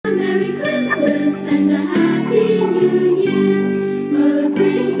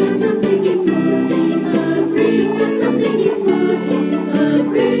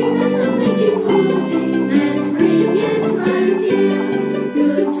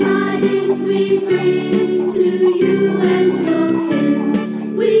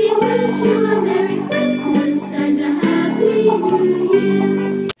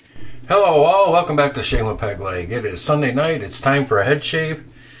Welcome back to Shave with Peg Leg. It is Sunday night. It's time for a head shave.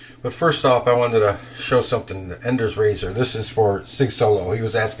 But first off, I wanted to show something. The Ender's razor. This is for Sig Solo. He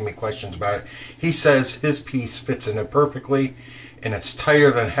was asking me questions about it. He says his piece fits in it perfectly, and it's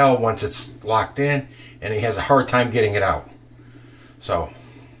tighter than hell once it's locked in, and he has a hard time getting it out. So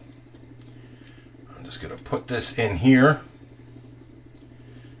I'm just going to put this in here.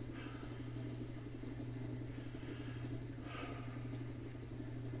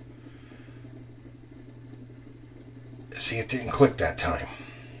 See, it didn't click that time.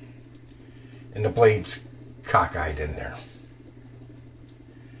 And the blade's cockeyed in there.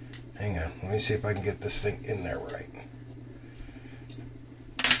 Hang on, let me see if I can get this thing in there right.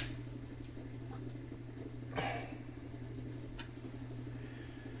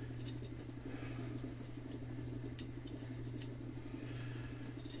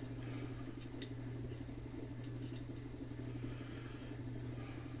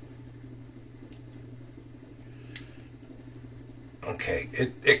 Okay,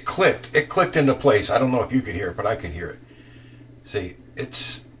 it clicked. It clicked into place. I don't know if you could hear it, but I could hear it. See,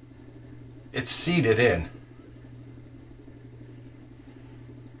 it's seated in.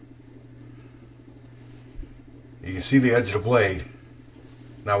 You can see the edge of the blade.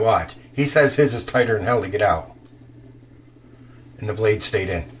 Now watch. He says his is tighter than hell to get out. And the blade stayed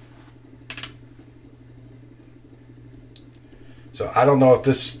in. So I don't know if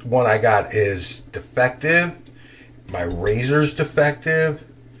this one I got is defective. My razor's defective.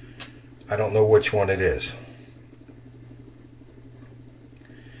 I don't know which one it is,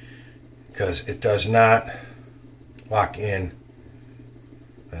 because it does not lock in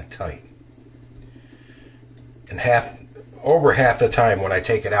that tight. And over half the time when I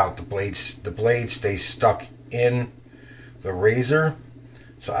take it out, the blade stays stuck in the razor.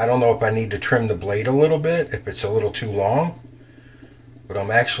 So I don't know if I need to trim the blade a little bit, if it's a little too long. But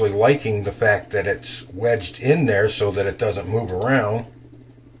I'm actually liking the fact that it's wedged in there so that it doesn't move around.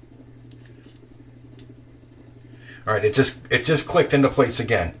 All right, it just clicked into place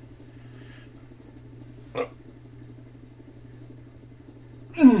again. Look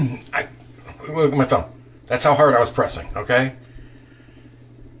at my thumb. That's how hard I was pressing, okay?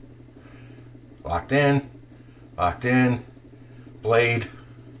 Locked in, blade.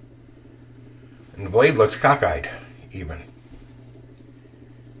 And the blade looks cockeyed even.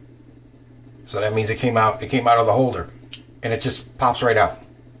 So that means it came out of the holder, and it just pops right out.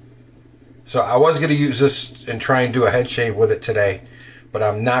 So I was going to use this and try and do a head shave with it today, but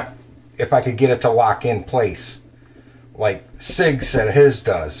I'm not, if I could get it to lock in place like Sig said his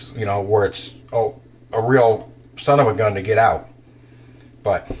does, you know, where it's a real son of a gun to get out.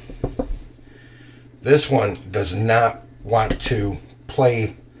 But this one does not want to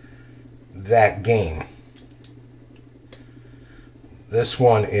play that game. This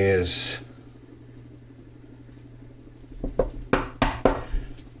one is...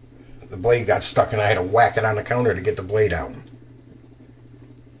 The blade got stuck and I had to whack it on the counter to get the blade out.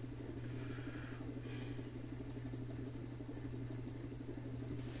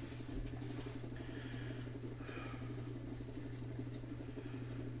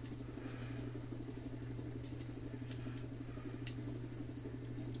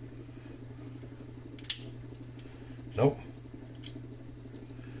 Nope.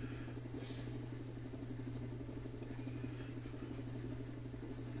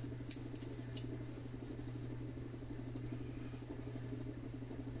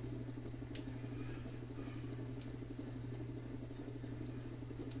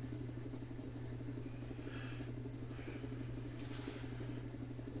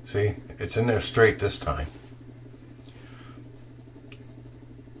 See, it's in there straight this time.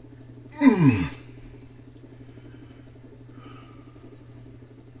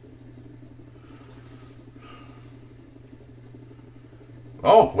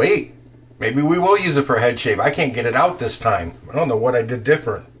 Oh, wait. Maybe we will use it for a head shave. I can't get it out this time. I don't know what I did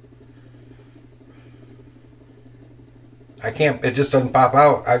different. I can't, it just doesn't pop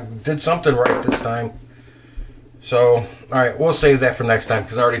out. I did something right this time. So, alright, we'll save that for next time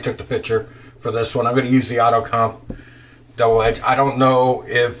because I already took the picture for this one. I'm going to use the Otto Kampfe double edge. I don't know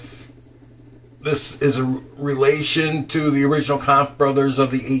if this is a relation to the original Kampfe brothers of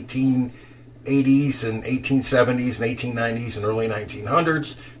the 1880s and 1870s and 1890s and early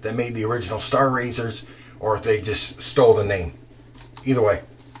 1900s that made the original star razors, or if they just stole the name. Either way,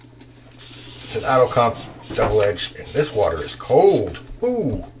 it's an Otto Kampfe double edge, and this water is cold.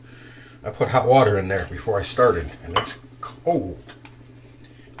 Ooh. I put hot water in there before I started, and it's cold.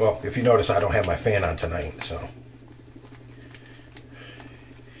 Well, if you notice, I don't have my fan on tonight, so.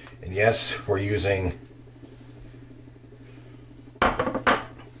 And yes, we're using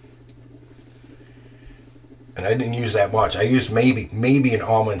And I didn't use that much. I used maybe an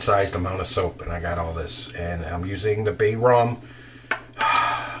almond sized amount of soap, and I got all this. And I'm using the Bay Rum.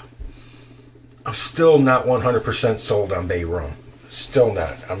 I'm still not 100% sold on Bay Rum. Still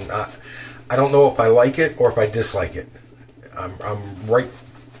not. I'm not. I don't know if I like it or if I dislike it. I'm right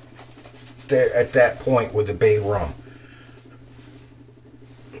there at that point with the Bay Rum.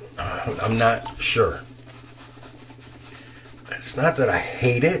 I'm not sure. It's not that I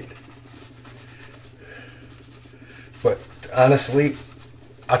hate it, but honestly,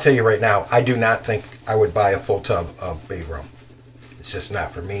 I'll tell you right now, I do not think I would buy a full tub of Bay Rum. It's just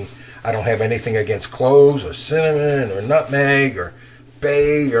not for me. I don't have anything against cloves or cinnamon or nutmeg or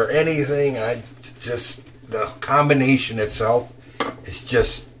bay or anything. The combination itself is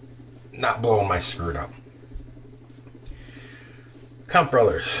just not blowing my skirt up. Kampfe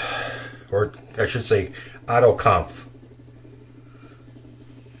Brothers, or I should say Otto Kampfe.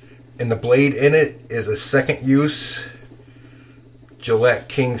 And the blade in it is a second use Gillette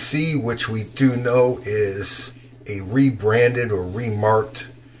King C, which we do know is a rebranded or remarked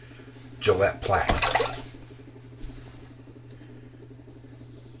Gillette plaque.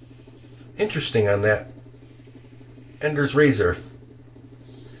 Interesting on that Ender's razor.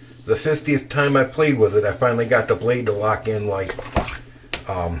 The 50th time I played with it, I finally got the blade to lock in like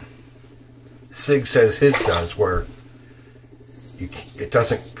Sig says his does, where it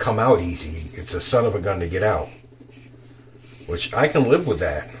doesn't come out easy. It's a son of a gun to get out. Which I can live with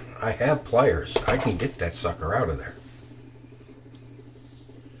that. I have pliers. I can get that sucker out of there.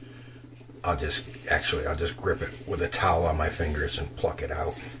 I'll just grip it with a towel on my fingers and pluck it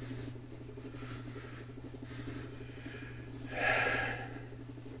out.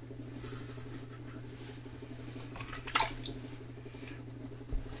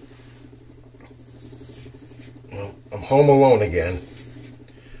 Well, I'm home alone again.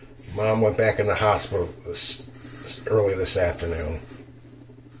 Mom went back in the hospital early this afternoon.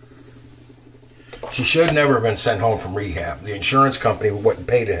 She should never have been sent home from rehab. The insurance company wouldn't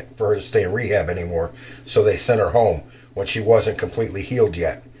pay for her to stay in rehab anymore, so they sent her home when she wasn't completely healed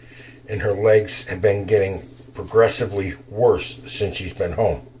yet. And her legs have been getting progressively worse since she's been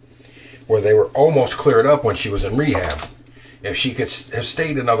home, where they were almost cleared up when she was in rehab. If she could have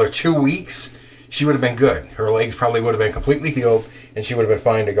stayed another 2 weeks, she would have been good. Her legs probably would have been completely healed, and she would have been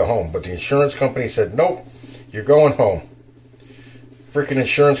fine to go home. But the insurance company said, nope, you're going home. Freaking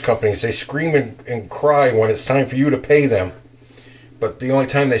insurance companies, they scream and cry when it's time for you to pay them. But the only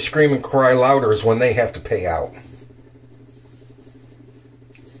time they scream and cry louder is when they have to pay out.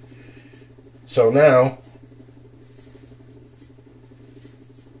 So now,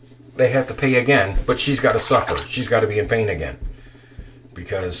 they have to pay again, but she's got to suffer. She's got to be in pain again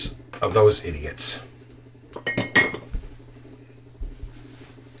because of those idiots.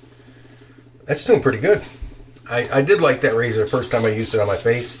 That's doing pretty good. I did like that razor the first time I used it on my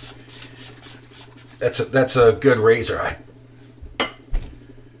face. That's a good razor. I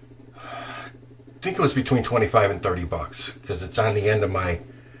think it was between 25 and 30 bucks because it's on the end of my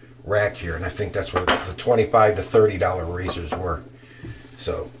rack here, and I think that's what the $25 to $30 razors were.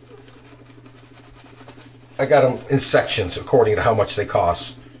 So I got them in sections according to how much they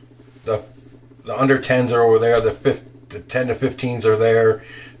cost. The under 10s are over there, the 10 to 15s are there,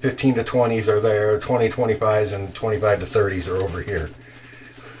 15 to 20s are there, 20 25s and 25 to 30s are over here.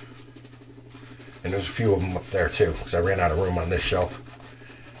 And there's a few of them up there too because I ran out of room on this shelf.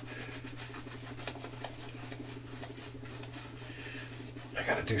 I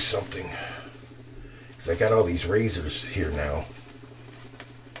gotta do something because I got all these razors here now.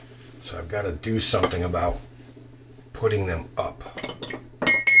 So I've got to do something about putting them up.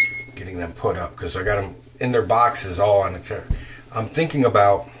 Getting them put up because I got them in their boxes all on the chair. I'm thinking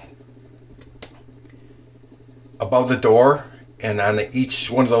about above the door and on each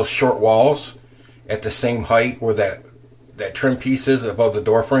one of those short walls at the same height where that trim piece is above the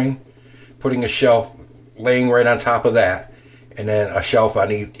door frame, putting a shelf laying right on top of that, and then a shelf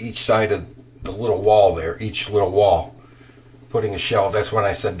on each side of the little wall there, each little wall. Putting a shelf, that's when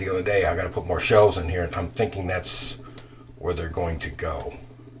I said the other day I got to put more shelves in here, and I'm thinking that's where they're going to go.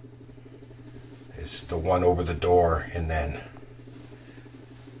 It's the one over the door and then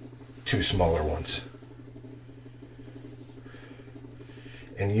two smaller ones.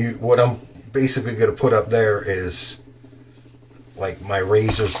 And what I'm basically going to put up there is like my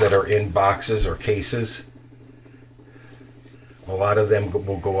razors that are in boxes or cases. A lot of them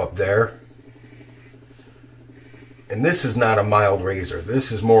will go up there. And this is not a mild razor.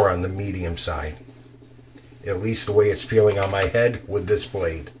 This is more on the medium side. At least the way it's feeling on my head with this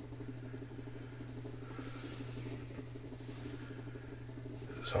blade.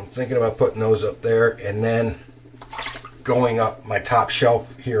 So I'm thinking about putting those up there, and then going up my top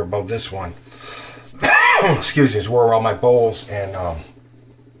shelf here above this one. Excuse me, is where all my bowls and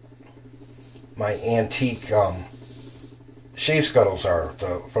my antique shave scuttles are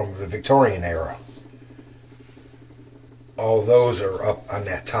from the Victorian era. All those are up on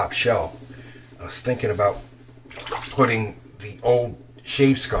that top shelf. I was thinking about putting the old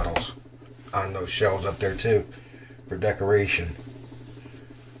shave scuttles on those shelves up there too for decoration.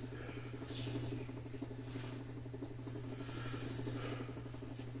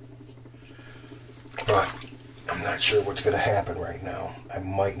 But I'm not sure what's going to happen right now. I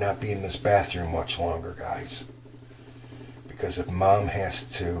might not be in this bathroom much longer, guys. Because if Mom has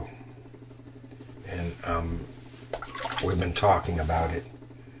to, and we've been talking about it,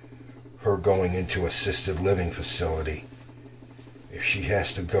 her going into assisted living facility, if she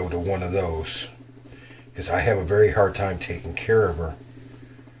has to go to one of those, because I have a very hard time taking care of her,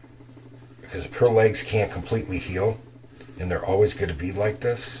 because if her legs can't completely heal, and they're always going to be like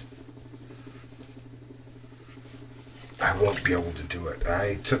this, I won't be able to do it.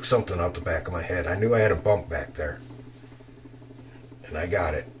 I took something out the back of my head. I knew I had a bump back there, and I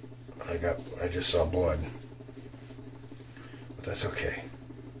got it. I just saw blood, but that's okay.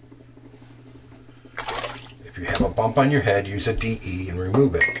 If you have a bump on your head, use a DE and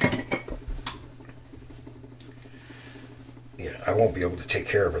remove it. Yeah, I won't be able to take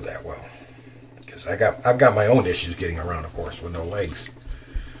care of her that well, because I've got my own issues getting around, of course, with no legs.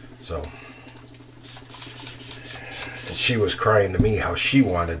 So, and she was crying to me how she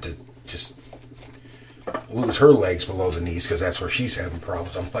wanted to just lose her legs below the knees because that's where she's having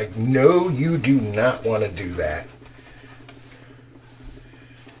problems. I'm like, no, you do not want to do that.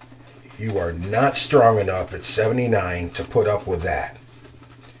 You are not strong enough at 79 to put up with that.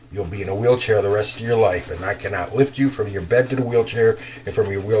 You'll be in a wheelchair the rest of your life, and I cannot lift you from your bed to the wheelchair and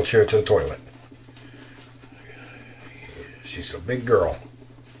from your wheelchair to the toilet. She's a big girl.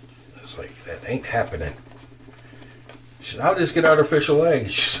 It's like, that ain't happening. She said, I'll just get artificial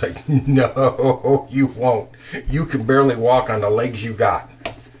legs. She's like, no, you won't. You can barely walk on the legs you got.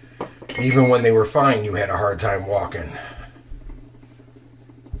 Even when they were fine, you had a hard time walking.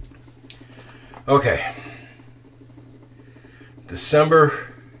 Okay. December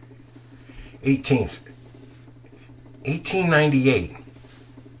 18th, 1898.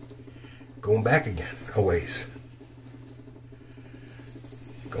 Going back again a ways.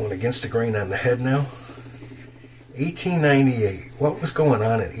 Going against the grain on the head now. 1898. What was going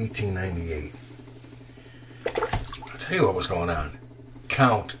on in 1898? I'll tell you what was going on.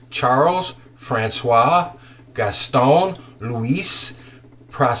 Count Charles, Francois, Gaston, Louis,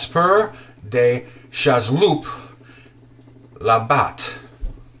 Prosper de Chiseled Labat.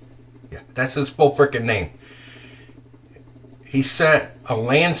 Yeah, that's his full freaking name. He set a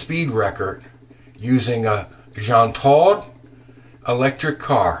land speed record using a Jean-Todt electric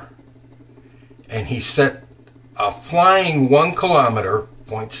car. And he set a flying 1 kilometer,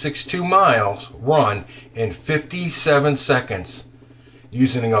 0.62 miles run in 57 seconds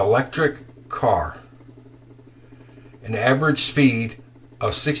using an electric car. An average speed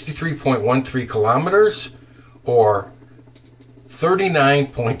of 63.13 kilometers or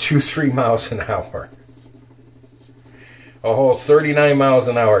 39.23 miles an hour. A whole 39 miles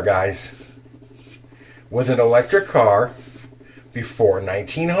an hour, guys. With an electric car before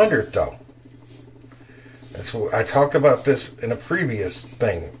 1900, though. That's what I talked about this in a previous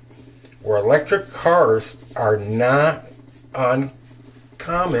thing, where electric cars are not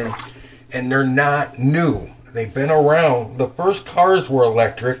uncommon and they're not new. They've been around. The first cars were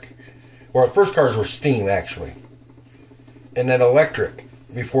electric, or the first cars were steam actually, and then electric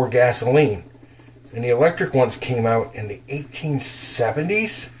before gasoline. And the electric ones came out in the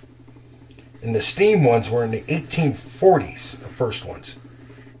 1870s, and the steam ones were in the 1840s, the first ones.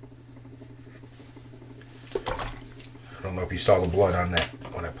 I don't know if you saw the blood on that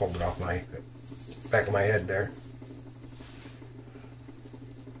when I pulled it off my back of my head there.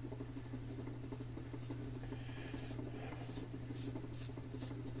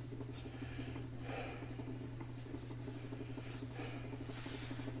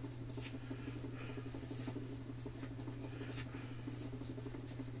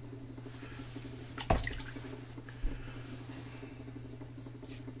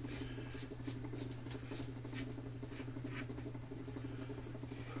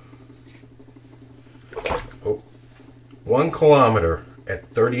 Oh, 1 kilometer at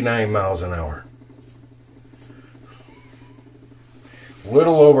 39 miles an hour.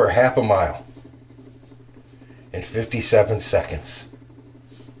 Little over half a mile in 57 seconds.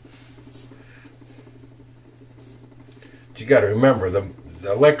 But you got to remember, the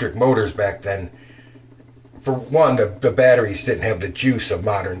electric motors back then, for one, the batteries didn't have the juice of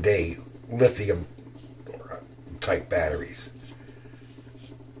modern day lithium type batteries.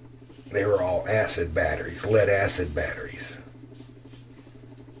 They were all acid batteries, lead acid batteries.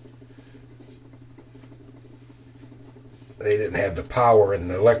 They didn't have the power, and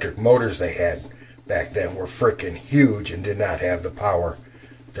the electric motors they had back then were freaking huge and did not have the power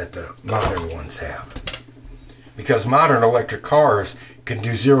that the modern ones have. Because modern electric cars can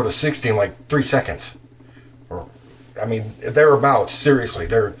do 0 to 60 in like 3 seconds. Or, I mean, thereabouts, seriously,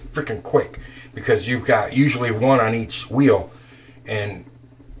 they're freaking quick. Because you've got usually one on each wheel. And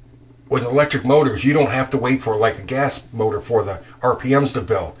with electric motors, you don't have to wait for like a gas motor for the RPMs to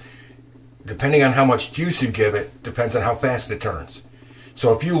build. Depending on how much juice you give it, depends on how fast it turns.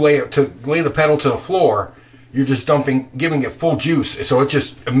 So if you lay the pedal to the floor, you're just giving it full juice. So it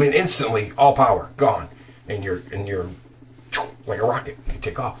just, I mean, instantly, all power, gone. And you're like a rocket. You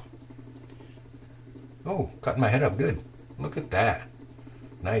take off. Oh, cutting my head up good. Look at that.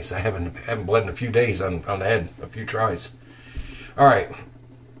 Nice. I haven't bled in a few days on the head. A few tries. All right.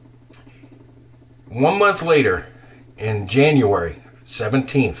 1 month later, in January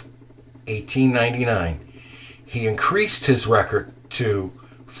 17th, 1899, he increased his record to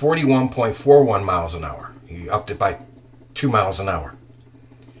 41.41 miles an hour. He upped it by 2 miles an hour.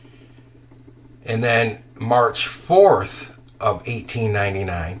 And then March 4th of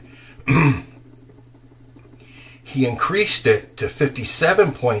 1899, he increased it to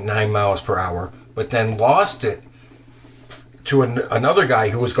 57.9 miles per hour, but then lost it to another guy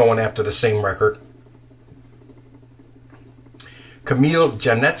who was going after the same record, Camille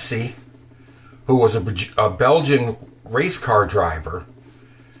Janetzi, who was a Belgian race car driver,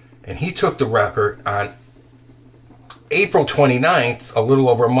 and he took the record on April 29th, a little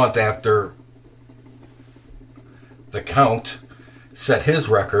over a month after the Count set his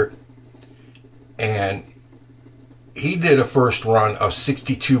record, and he did a first run of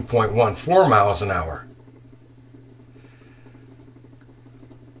 62.14 miles an hour.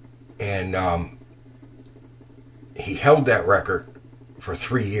 And he held that record for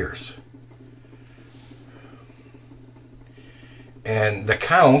 3 years. And the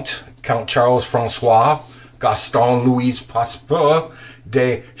Count Charles Francois Gaston Louis Pasteur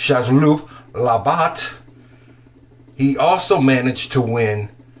de Chazeloux-Labat, he also managed to win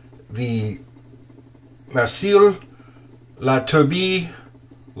the Marseille-La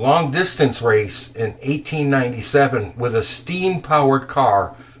long distance race in 1897 with a steam powered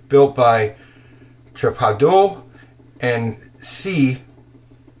car built by Trepado and C.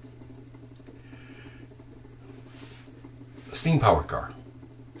 Steam powered car.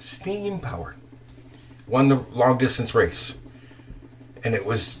 Steam powered. Won the long distance race. And it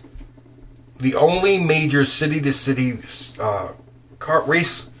was the only major city to city car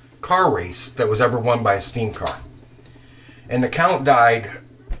race that was ever won by a steam car. And the Count died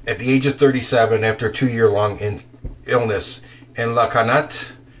at the age of 37 after a 2-year-long illness in La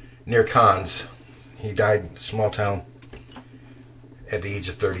Canette near Cannes. He died in a small town at the age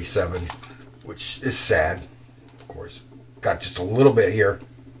of 37, which is sad, of course. Got just a little bit here.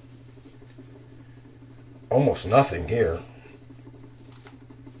 Almost nothing here.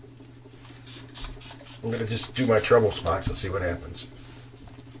 I'm going to just do my trouble spots and see what happens.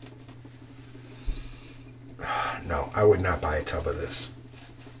 No, I would not buy a tub of this.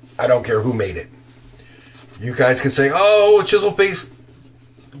 I don't care who made it. You guys can say, oh, Chiseled Face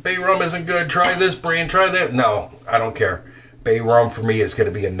Bay Rum isn't good. Try this brand, try that. No, I don't care. Bay Rum for me is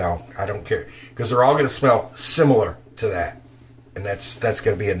going to be a no. I don't care. Because they're all going to smell similar to that. And that's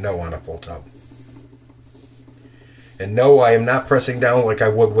going to be a no on a full tub. And no, I am not pressing down like I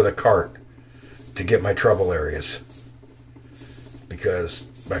would with a cart to get my trouble areas. Because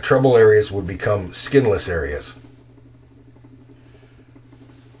my trouble areas would become skinless areas.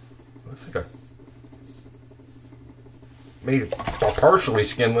 Looks like I made it a partially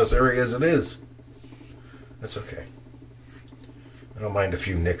skinless area as it is. That's okay. I don't mind a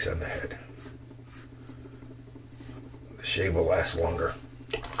few nicks on the head. The shave will last longer.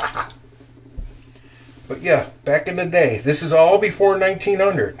 But yeah, back in the day. This is all before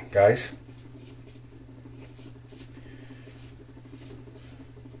 1900, guys.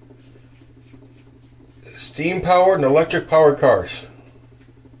 Steam powered and electric powered cars.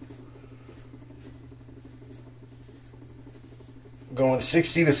 Going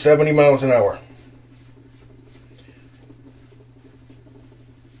 60 to 70 miles an hour.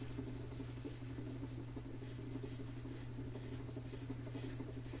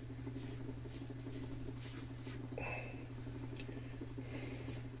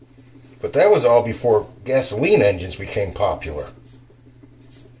 But that was all before gasoline engines became popular.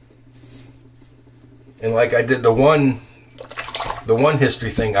 And like I did the one history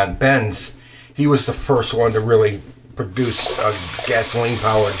thing on Benz, he was the first one to really produce a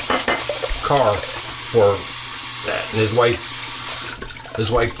gasoline-powered car for that. And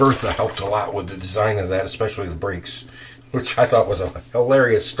his wife Bertha helped a lot with the design of that, especially the brakes, which I thought was a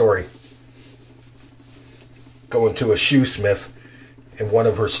hilarious story. Going to a shoesmith in one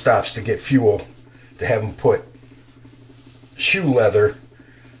of her stops to get fuel, to have him put shoe leather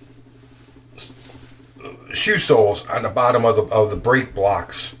shoe soles on the bottom of the brake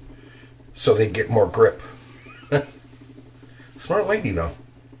blocks so they get more grip. Smart lady though.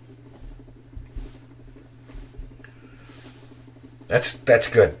 That's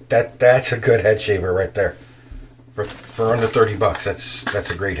good. That's a good head shaver right there. For under 30 bucks, that's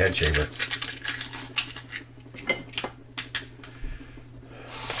a great head shaver.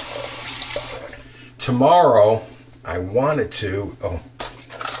 Tomorrow, I wanted to... Oh,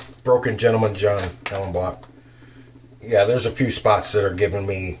 Broken Gentleman John Allen Block. Yeah, there's a few spots that are giving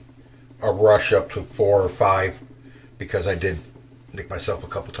me a rush up to 4 or 5 because I did nick myself a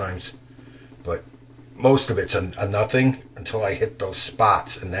couple times. But most of it's a nothing until I hit those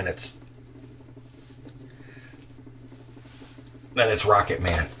spots, and then it's Rocket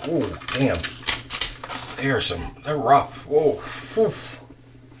Man. Oh, damn. They're rough. Whoa. Whew.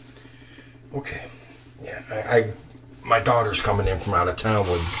 Okay. Yeah, my daughter's coming in from out of town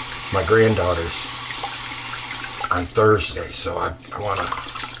with my granddaughters on Thursday, so I want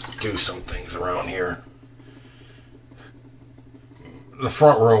to do some things around here. The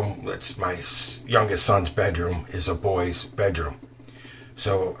front room, that's my youngest son's bedroom, is a boy's bedroom.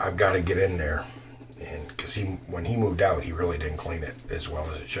 So I've got to get in there. And because when he moved out, he really didn't clean it as well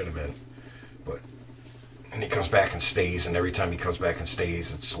as it should have been. And he comes back and stays, and every time he comes back and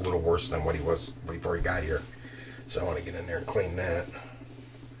stays, it's a little worse than what he was before he got here. So I want to get in there and clean that.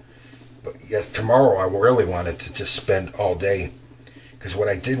 But yes, tomorrow I really wanted to just spend all day. Because what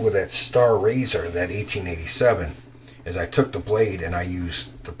I did with that Star Razor, that 1887, is I took the blade and I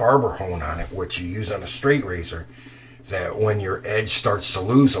used the barber hone on it, which you use on a straight razor, that when your edge starts to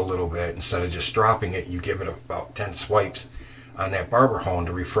lose a little bit, instead of just dropping it, you give it about 10 swipes on that barber hone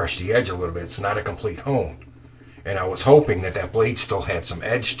to refresh the edge a little bit. It's not a complete hone. And I was hoping that blade still had some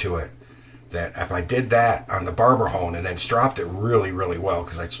edge to it, that if I did that on the barber hone and then stropped it really, really well,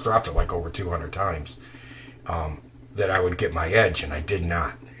 because I stropped it like over 200 times, that I would get my edge, and I did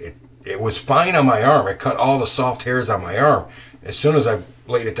not. It was fine on my arm. It cut all the soft hairs on my arm. As soon as I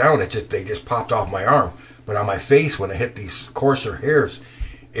laid it down, they just popped off my arm. But on my face, when it hit these coarser hairs,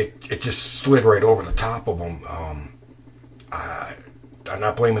 it just slid right over the top of them. I'm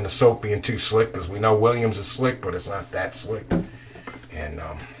not blaming the soap being too slick, because we know Williams is slick, but it's not that slick. And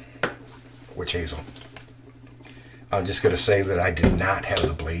Witch Hazel. I'm just going to say that I did not have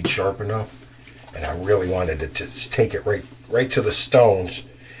the blade sharp enough, and I really wanted to just take it right to the stones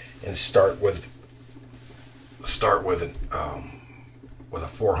and start with a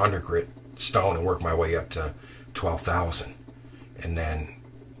 400 grit stone and work my way up to 12,000, and then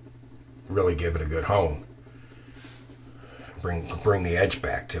really give it a good hone. Bring the edge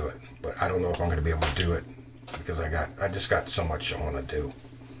back to it. But I don't know if I'm going to be able to do it, because I just got so much I want to do.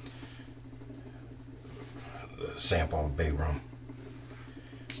 The sample of Bay Rum.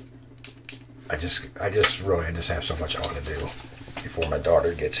 I just have so much I want to do before my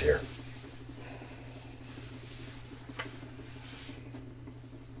daughter gets here.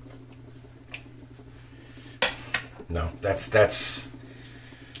 No, that's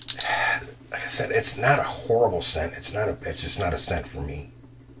like I said, it's not a horrible scent. It's just not a scent for me.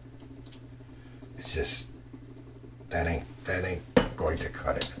 It's just that ain't going to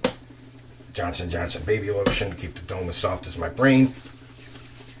cut it. Johnson & Johnson baby lotion to keep the dome as soft as my brain.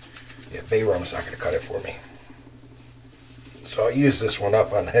 Yeah, Bay Rum's not going to cut it for me. So I'll use this one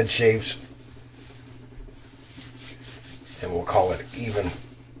up on head shaves, and we'll call it even,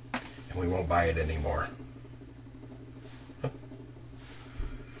 and we won't buy it anymore.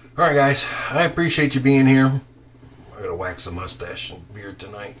 Alright guys, I appreciate you being here. I gotta wax the mustache and beard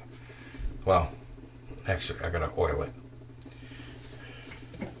tonight. Well, actually I gotta oil it.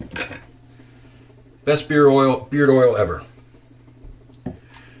 Best beard oil ever.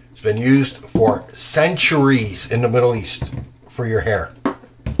 It's been used for centuries in the Middle East for your hair.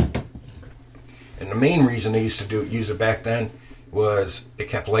 And the main reason they used to use it back then was it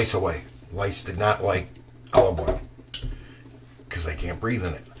kept lice away. Lice did not like olive oil because they can't breathe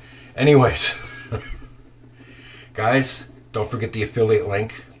in it. Anyways, guys, don't forget the affiliate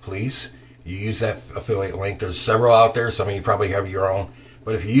link, please. You use that affiliate link. There's several out there. Some of you probably have your own.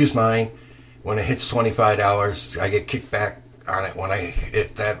 But if you use mine, when it hits $25, I get kickback on it. When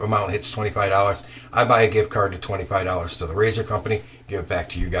if that amount hits $25, I buy a gift card to $25 to the razor company, give it back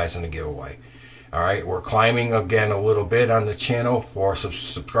to you guys in a giveaway. Alright, we're climbing again a little bit on the channel for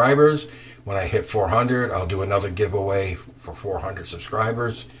subscribers. When I hit 400, I'll do another giveaway for 400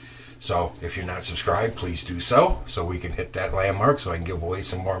 subscribers. So if you're not subscribed, please do so we can hit that landmark so I can give away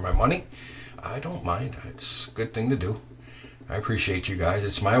some more of my money. I don't mind. It's a good thing to do. I appreciate you guys.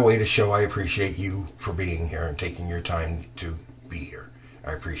 It's my way to show I appreciate you for being here and taking your time to be here.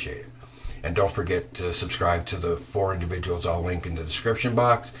 I appreciate it. And don't forget to subscribe to the 4 individuals I'll link in the description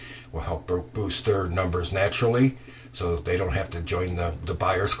box. Will help boost their numbers naturally so they don't have to join the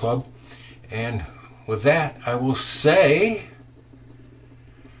buyers club. And with that, I will say,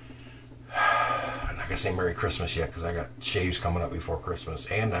 I'm not going to say Merry Christmas yet because I got shaves coming up before Christmas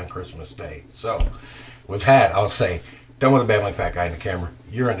and on Christmas Day. So with that, I'll say, done with the babbling fat guy in the camera.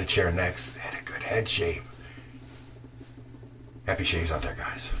 You're in the chair next. Had a good head shave. Happy shaves out there,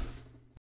 guys.